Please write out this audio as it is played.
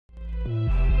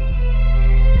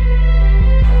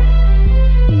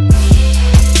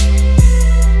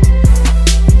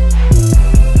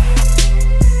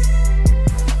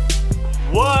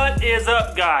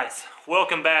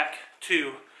Welcome back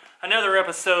to another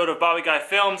episode of Bobby Guy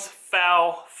Films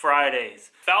Fowl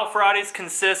Fridays. Fowl Fridays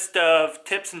consist of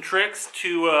tips and tricks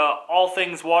to all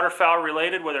things waterfowl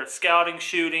related, whether it's scouting,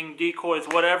 shooting, decoys,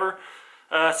 whatever.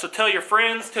 So tell your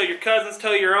friends, tell your cousins,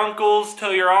 tell your uncles,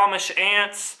 tell your Amish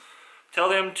aunts, tell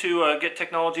them to get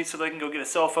technology so they can go get a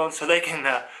cell phone so they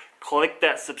can click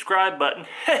that subscribe button.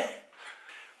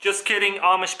 Just kidding,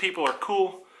 Amish people are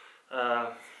cool.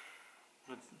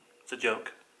 It's a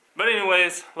joke. But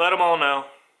anyways, let them all know.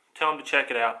 Tell them to check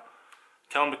it out.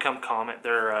 Tell them to come comment.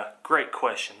 They're great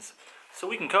questions, so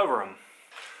we can cover them.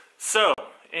 So,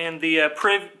 in the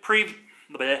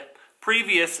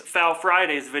previous Fowl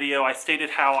Fridays video, I stated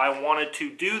how I wanted to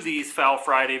do these Fowl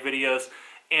Friday videos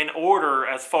in order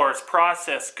as far as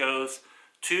process goes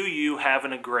to you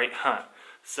having a great hunt.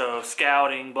 So,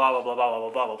 scouting, blah, blah, blah, blah,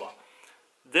 blah, blah, blah, blah.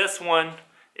 This one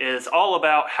is all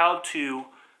about how to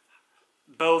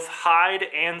both hide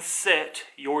and sit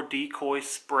your decoy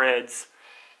spreads,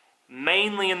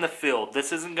 mainly in the field.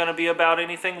 This isn't going to be about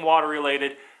anything water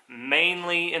related,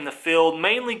 mainly in the field,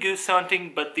 mainly goose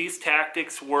hunting, but these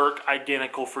tactics work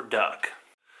identical for duck.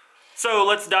 So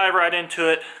let's dive right into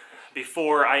it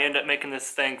before I end up making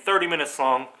this thing 30 minutes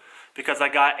long, because I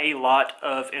got a lot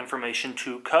of information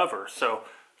to cover. So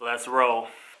let's roll.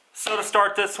 So to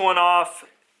start this one off,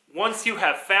 once you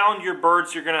have found your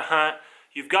birds you're going to hunt,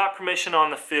 you've got permission on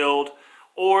the field,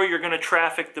 or you're going to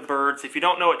traffic the birds. If you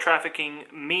don't know what trafficking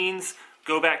means,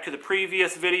 go back to the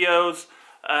previous videos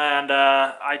and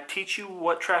I teach you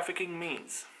what trafficking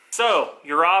means. So,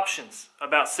 your options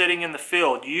about sitting in the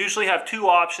field. You usually have two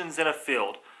options in a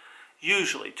field.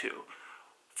 Usually two.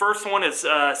 First one is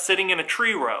sitting in a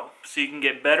tree row, so you can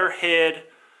get better hid,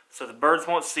 so the birds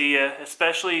won't see you.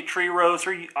 Especially tree rows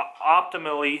are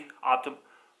optimal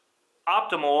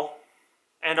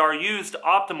and are used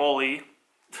optimally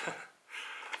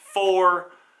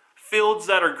for fields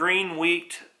that are green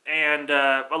wheat and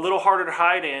a little harder to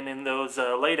hide in those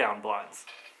laydown blinds.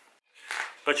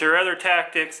 But your other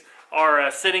tactics are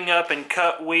sitting up and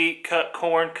cut wheat, cut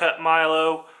corn, cut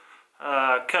milo,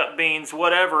 cut beans,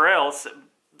 whatever else.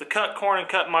 The cut corn and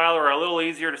cut milo are a little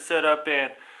easier to sit up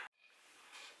in.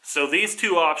 So these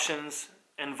two options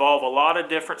involve a lot of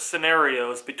different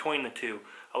scenarios between the two.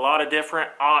 A lot of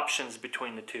different options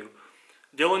between the two.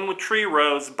 Dealing with tree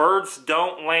rows, birds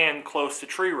don't land close to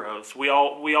tree rows. We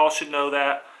all should know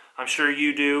that. I'm sure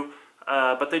you do.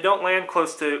 But they don't land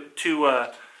close to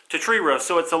tree rows,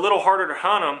 so it's a little harder to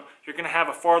hunt them. You're going to have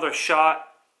a farther shot.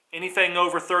 Anything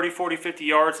over 30, 40, 50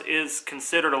 yards is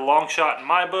considered a long shot in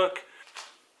my book.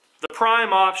 The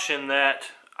prime option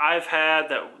that I've had,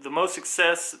 that the most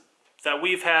success that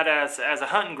we've had as a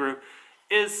hunting group,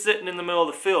 is sitting in the middle of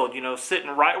the field, you know, sitting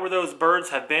right where those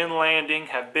birds have been landing,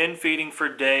 have been feeding for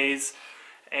days,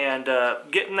 and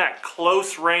getting that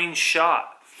close range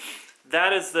shot.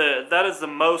 That is the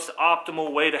most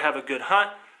optimal way to have a good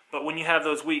hunt. But when you have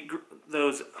those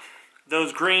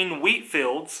green wheat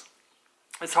fields,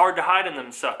 it's hard to hide in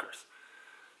them suckers.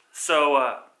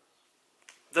 So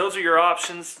those are your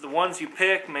options. The ones you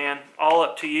pick, man, all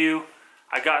up to you.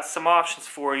 I got some options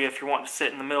for you if you want to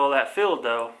sit in the middle of that field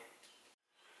though.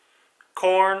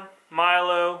 Corn,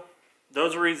 milo,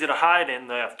 those are easy to hide in.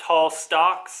 They have tall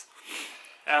stalks.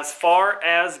 As far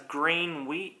as green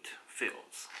wheat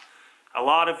fields, a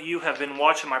lot of you have been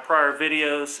watching my prior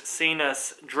videos, seen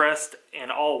us dressed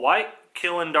in all white,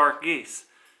 killing dark geese.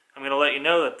 I'm going to let you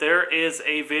know that there is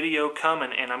a video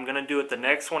coming, and I'm going to do it the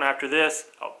next one after this.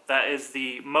 That is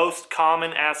the most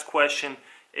common asked question,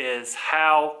 is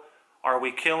how are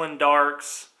we killing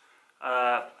darks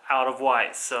out of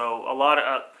white? So a lot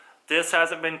of... this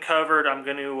hasn't been covered. I'm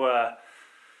going to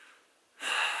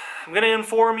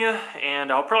inform you,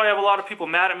 and I'll probably have a lot of people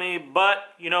mad at me, but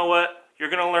you know what? You're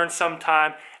going to learn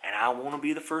sometime, and I want to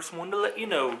be the first one to let you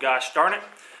know, gosh darn it.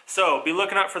 So be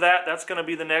looking out for that. That's going to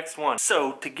be the next one.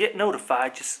 So to get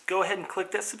notified, just go ahead and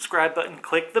click that subscribe button,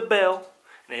 click the bell,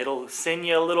 and it'll send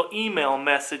you a little email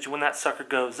message when that sucker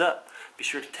goes up. Be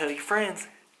sure to tell your friends.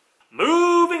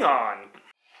 Moving on.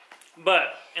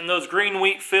 But in those green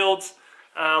wheat fields,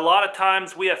 a lot of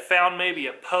times we have found maybe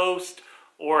a post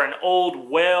or an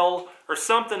old well or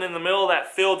something in the middle of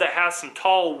that field that has some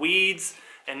tall weeds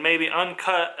and maybe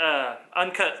uncut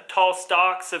tall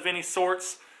stalks of any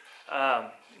sorts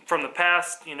from the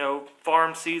past, you know,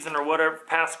 farm season or whatever,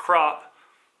 past crop,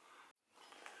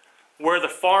 where the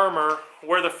farmer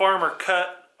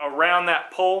cut around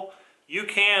that pole. You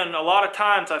can, a lot of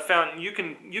times I found you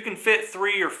can fit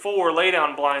 3 or 4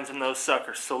 laydown blinds in those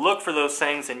suckers. So look for those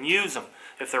things and use them.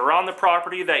 If they're on the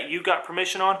property that you got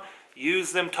permission on,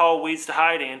 use them tall weeds to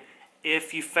hide in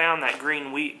if you found that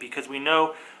green wheat, because we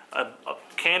know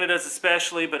Canada's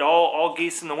especially, but all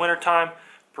geese in the wintertime,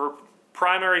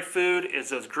 primary food is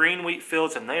those green wheat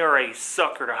fields, and they are a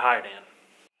sucker to hide in.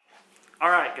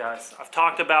 Alright guys, I've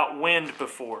talked about wind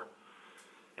before,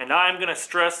 and I'm going to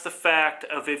stress the fact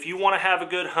of if you want to have a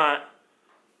good hunt,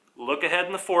 look ahead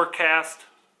in the forecast,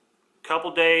 a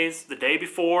couple days, the day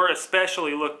before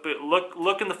especially,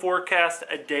 look in the forecast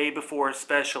a day before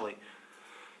especially.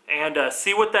 And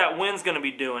see what that wind's going to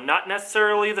be doing. Not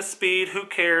necessarily the speed, who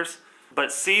cares,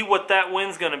 but see what that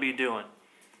wind's going to be doing.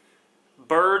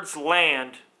 Birds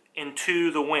land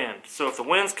into the wind. So if the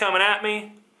wind's coming at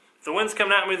me,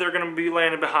 they're going to be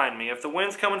landing behind me. If the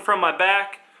wind's coming from my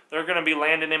back, they're going to be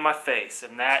landing in my face.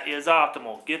 And that is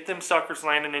optimal. Get them suckers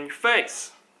landing in your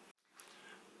face.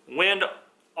 Wind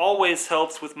always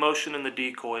helps with motion in the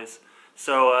decoys.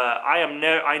 So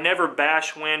I never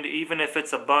bash wind, even if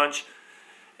it's a bunch.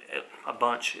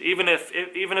 Even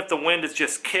if the wind is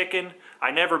just kicking,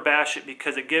 I never bash it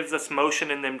because it gives us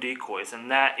motion in them decoys, and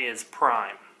that is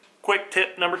prime. Quick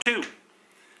tip number 2.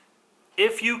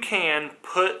 If you can,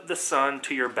 put the sun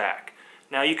to your back.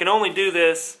 Now you can only do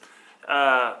this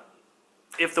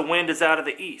if the wind is out of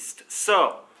the east.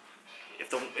 So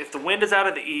if the wind is out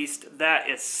of the east,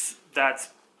 that's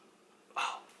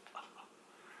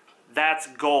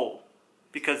gold.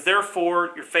 Because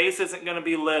therefore your face isn't going to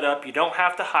be lit up. You don't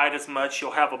have to hide as much.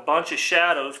 You'll have a bunch of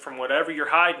shadows from whatever you're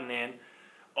hiding in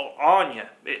on you.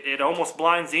 It almost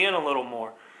blinds you in a little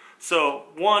more. So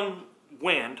 1,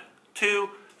 wind. 2,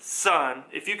 sun.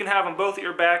 If you can have them both at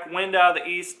your back, wind out of the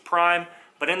east, prime.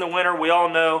 But in the winter we all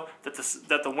know that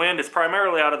the wind is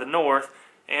primarily out of the north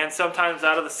and sometimes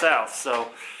out of the south.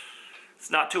 So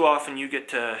it's not too often you get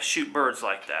to shoot birds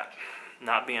like that,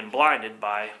 not being blinded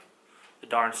by the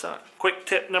darn sun. Quick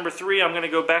tip number 3, I'm going to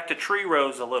go back to tree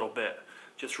rows a little bit,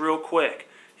 just real quick.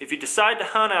 If you decide to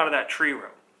hunt out of that tree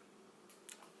row,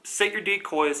 set your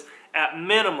decoys at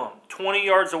minimum 20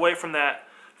 yards away from that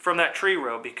tree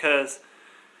row, because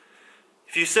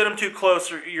if you set them too close,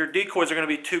 your decoys are going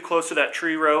to be too close to that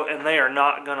tree row, and they are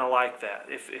not going to like that.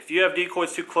 If you have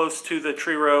decoys too close to the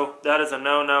tree row, that is a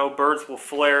no-no. Birds will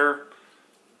flare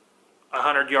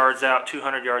 100 yards out,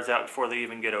 200 yards out before they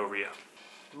even get over you.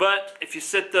 But if you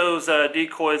set those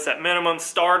decoys at minimum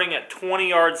starting at 20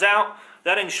 yards out,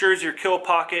 that ensures your kill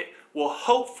pocket will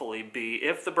hopefully be,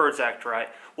 if the birds act right,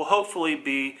 will hopefully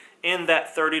be in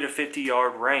that 30 to 50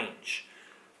 yard range.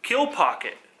 Kill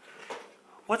pocket.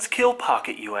 What's kill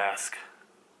pocket, you ask?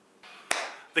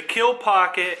 The kill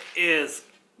pocket is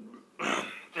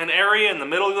an area in the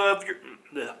middle of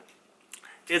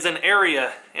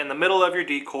your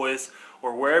decoys,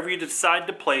 or wherever you decide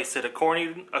to place it,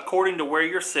 according to where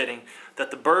you're sitting, that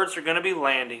the birds are going to be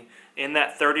landing in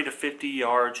that 30 to 50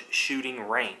 yard shooting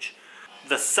range.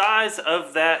 The size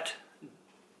of that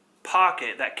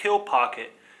pocket, that kill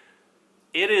pocket,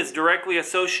 it is directly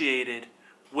associated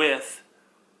with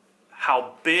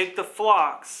how big the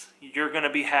flocks you're going to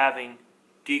be having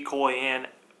decoy in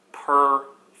per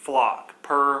flock,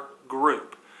 per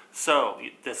group. So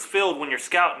this field, when you're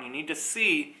scouting, you need to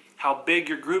see how big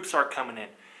your groups are coming in.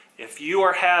 If you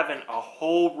are having a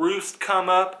whole roost come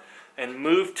up and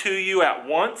move to you at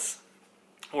once,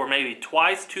 or maybe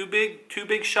twice, two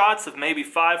big shots of maybe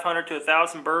 500 to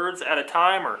 1,000 birds at a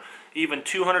time, or even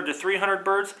 200 to 300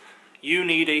 birds, you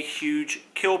need a huge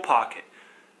kill pocket.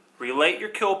 Relate your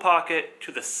kill pocket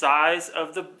to the size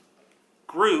of the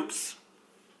groups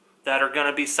that are going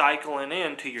to be cycling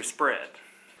into your spread.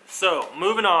 So,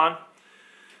 moving on.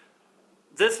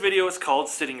 This video is called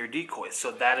Sitting Your Decoys,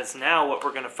 so that is now what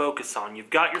we're going to focus on. You've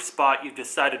got your spot, you've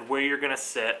decided where you're going to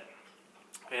sit,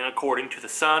 and according to the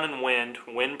sun and wind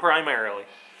primarily.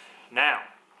 Now,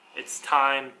 it's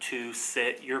time to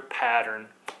set your pattern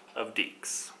of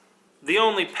deeks. The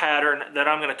only pattern that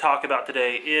I'm going to talk about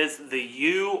today is the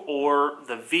U or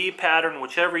the V pattern,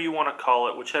 whichever you want to call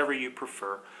it, whichever you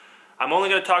prefer. I'm only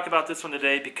going to talk about this one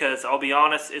today because, I'll be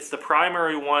honest, it's the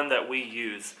primary one that we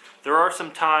use. There are some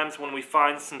times when we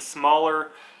find some smaller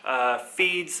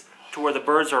feeds to where the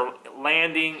birds are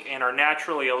landing and are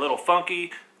naturally a little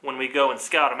funky when we go and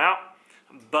scout them out.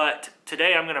 But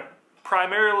today I'm going to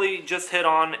primarily just hit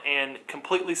on and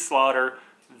completely slaughter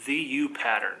the U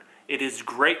pattern. It is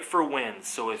great for wind,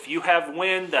 so if you have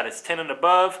wind that is 10 and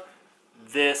above,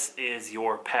 this is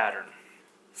your pattern.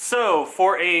 So,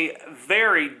 for a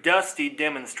very dusty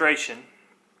demonstration,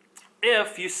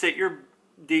 if you sit your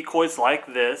decoys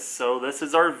like this, so this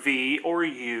is our V or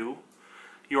U,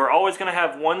 you are always going to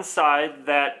have one side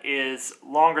that is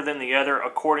longer than the other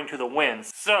according to the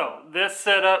winds. So, this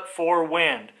setup for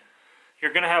wind,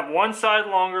 you're going to have one side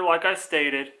longer like I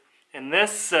stated. In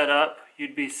this setup,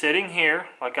 you'd be sitting here,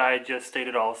 like I had just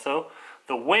stated also.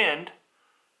 The wind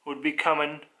would be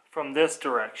coming from this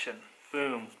direction.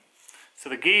 Boom. So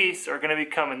the geese are going to be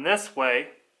coming this way,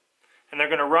 and they're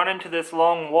going to run into this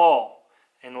long wall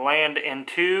and land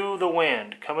into the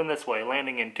wind. Coming this way,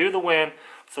 landing into the wind.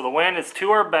 So the wind is to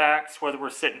our backs, whether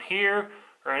we're sitting here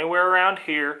or anywhere around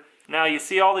here. Now you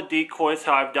see all the decoys,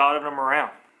 how I've dotted them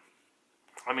around.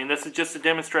 I mean, this is just a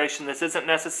demonstration. This isn't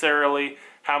necessarily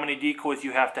how many decoys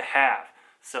you have to have.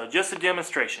 So just a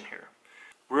demonstration here.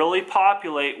 Really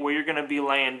populate where you're going to be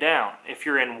laying down. If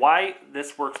you're in white,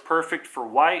 this works perfect for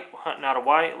white, hunting out of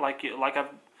white, like I've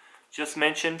just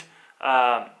mentioned.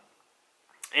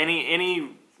 Any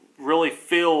really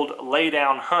filled lay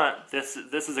down hunt, this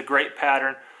is a great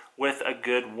pattern with a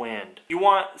good wind. You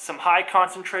want some high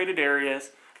concentrated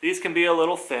areas. These can be a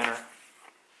little thinner.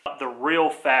 The real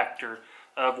factor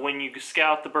of when you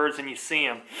scout the birds and you see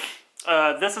them.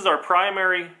 This is our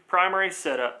primary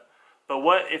setup. But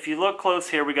what if you look close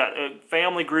here, we got a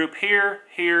family group here,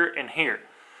 here, and here.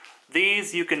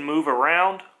 These you can move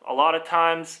around. A lot of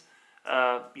times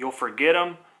you'll forget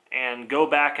them and go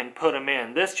back and put them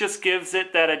in. This just gives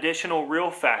it that additional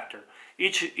real factor.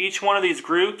 Each one of these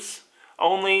groups,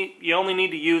 you only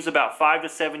need to use about 5 to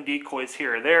 7 decoys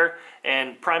here or there,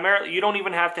 and primarily you don't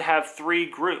even have to have 3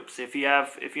 groups. If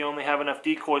you only have enough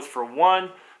decoys for 1,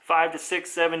 5 to 6,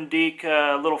 7 deke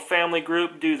little family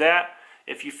group, do that.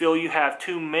 If you feel you have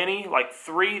too many, like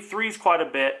 3 is quite a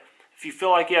bit. If you feel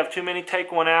like you have too many,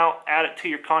 take one out, add it to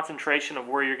your concentration of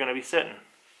where you're going to be sitting.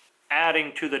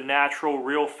 Adding to the natural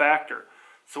real factor.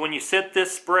 So when you sit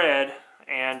this spread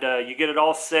and you get it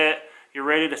all set, you're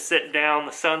ready to sit down,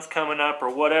 the sun's coming up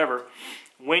or whatever,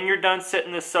 when you're done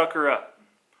sitting this sucker up,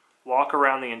 walk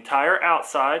around the entire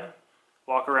outside,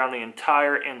 walk around the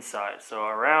entire inside. So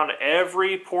around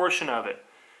every portion of it.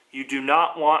 You do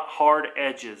not want hard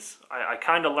edges. I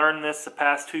kind of learned this the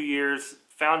past 2 years,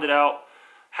 found it out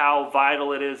how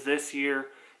vital it is this year.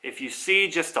 If you see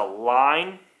just a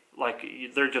line, like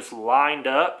they're just lined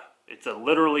up, it's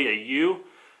literally a U,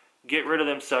 get rid of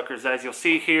them suckers. As you'll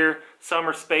see here, some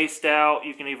are spaced out.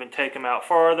 You can even take them out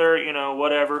farther, you know,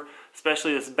 whatever.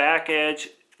 Especially this back edge,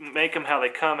 make them how they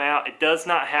come out. It does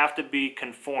not have to be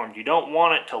conformed. You don't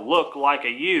want it to look like a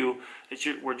U.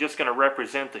 We're just going to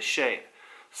represent the shape.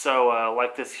 So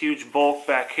like this huge bulk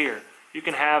back here, you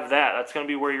can have that. That's going to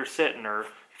be where you're sitting. Or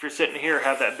if you're sitting here,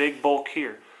 have that big bulk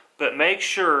here. But make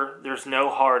sure there's no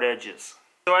hard edges.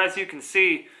 So as you can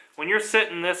see, when you're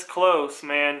sitting this close,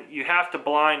 man, you have to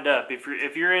blind up.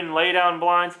 If you're in lay down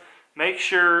blinds, make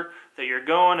sure that you're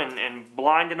going and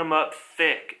blinding them up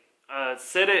thick.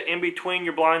 Sit it in between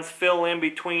your blinds, fill in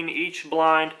between each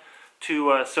blind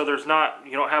to so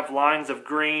you don't have lines of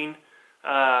green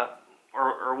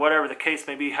or whatever the case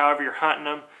may be, however you're hunting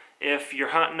them. If you're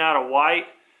hunting out of white,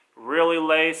 really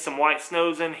lay some white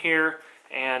snows in here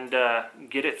and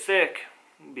get it thick,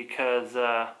 because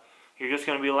you're just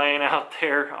going to be laying out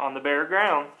there on the bare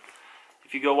ground.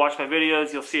 If you go watch my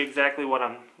videos, you'll see exactly what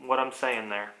I'm saying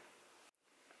there.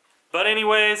 But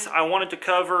anyways, I wanted to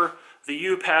cover the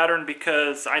U pattern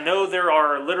because I know there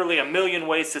are literally a million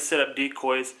ways to set up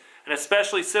decoys, and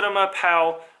especially set them up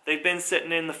how they've been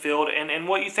sitting in the field and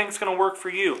what you think is going to work for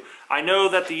you. I know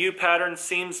that the U pattern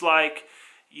seems like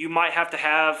you might have to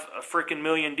have a freaking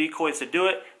million decoys to do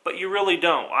it, but you really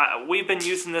don't. We've been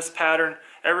using this pattern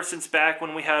ever since back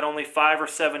when we had only 5 or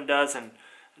 7 dozen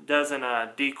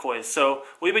decoys. So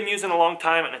we've been using it a long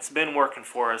time and it's been working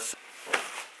for us.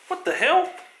 What the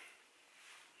hell?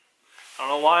 I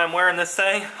don't know why I'm wearing this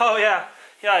thing. Oh yeah,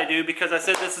 I do, because I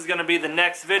said this is going to be the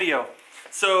next video.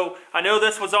 So I know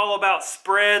this was all about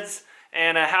spreads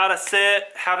and how to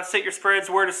sit your spreads,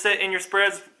 where to sit in your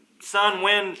spreads, sun,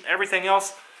 wind, everything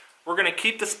else. We're going to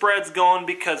keep the spreads going,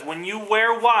 because when you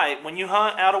wear white, when you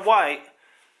hunt out of white,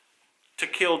 to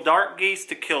kill dark geese,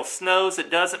 to kill snows,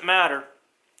 it doesn't matter.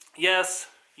 Yes,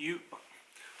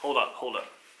 hold up.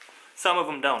 Some of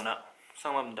them don't know.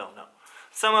 Some of them don't know.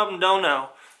 Some of them don't know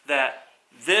that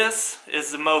this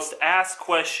is the most asked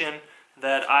question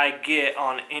that I get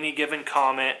on any given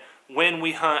comment when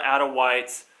we hunt out of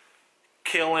whites,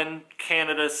 killing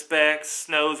Canada specks,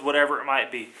 snows, whatever it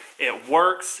might be. It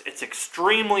works, it's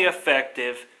extremely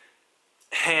effective,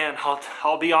 and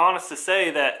I'll be honest to say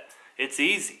that it's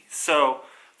easy. So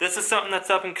this is something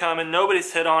that's up and coming.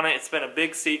 Nobody's hit on it. It's been a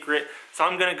big secret. So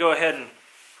I'm going to go ahead and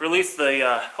release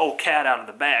the old cat out of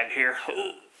the bag here.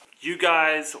 You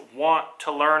guys want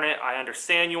to learn it. I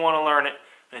understand you want to learn it.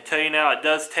 And I tell you now, it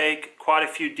does take quite a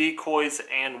few decoys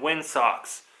and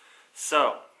windsocks.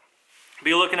 So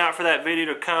be looking out for that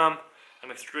video to come.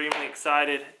 I'm extremely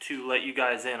excited to let you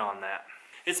guys in on that.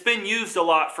 It's been used a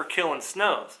lot for killing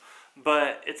snows,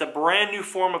 but it's a brand new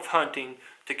form of hunting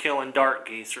to killing dark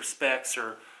geese or specks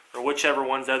or whichever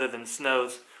ones other than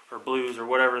snows or blues or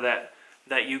whatever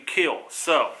that you kill.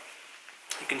 So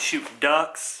you can shoot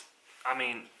ducks. I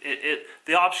mean,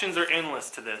 the options are endless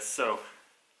to this. So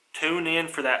tune in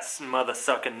for that mother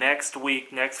sucker next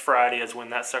week. Next Friday is when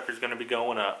that sucker's going to be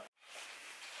going up.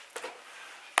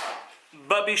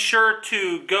 But be sure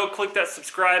to go click that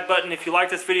subscribe button. If you like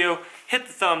this video, hit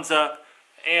the thumbs up.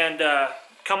 And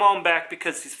come on back,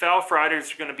 because these Fowl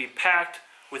Fridays are going to be packed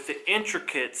with the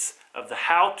intricates of the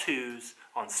how-tos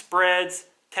on spreads,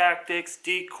 tactics,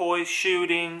 decoys,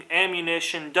 shooting,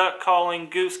 ammunition, duck calling,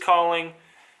 goose calling,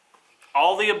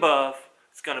 all the above.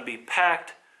 It's going to be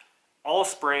packed all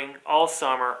spring, all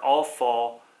summer, all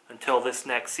fall, until this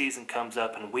next season comes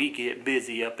up and we get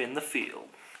busy up in the field.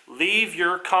 Leave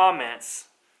your comments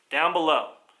down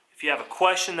below. If you have a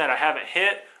question that I haven't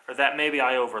hit, or that maybe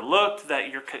I overlooked,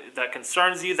 that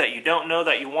concerns you, that you don't know,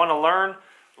 that you want to learn,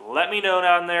 let me know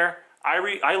down there.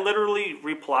 I literally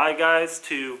reply, guys,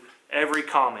 to every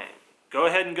comment. Go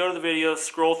ahead and go to the videos,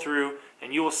 scroll through,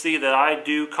 and you will see that I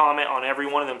do comment on every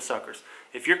one of them suckers.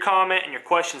 If your comment and your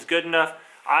question is good enough,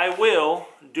 I will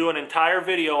do an entire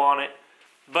video on it.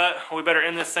 But we better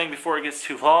end this thing before it gets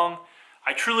too long.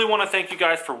 I truly want to thank you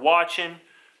guys for watching,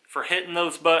 for hitting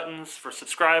those buttons, for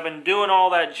subscribing, doing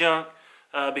all that junk,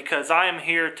 because I am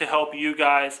here to help you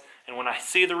guys. And when I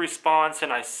see the response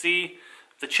and I see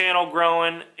the channel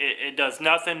growing, it does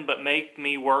nothing but make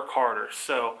me work harder.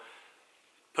 So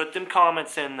put them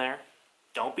comments in there.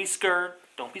 Don't be scared.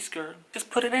 Don't be scared. Just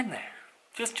put it in there.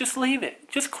 Just leave it.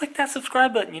 Just click that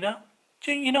subscribe button, you know?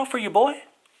 You know, for your boy.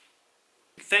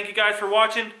 Thank you guys for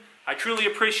watching. I truly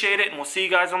appreciate it, and we'll see you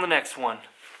guys on the next one.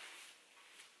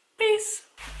 Peace.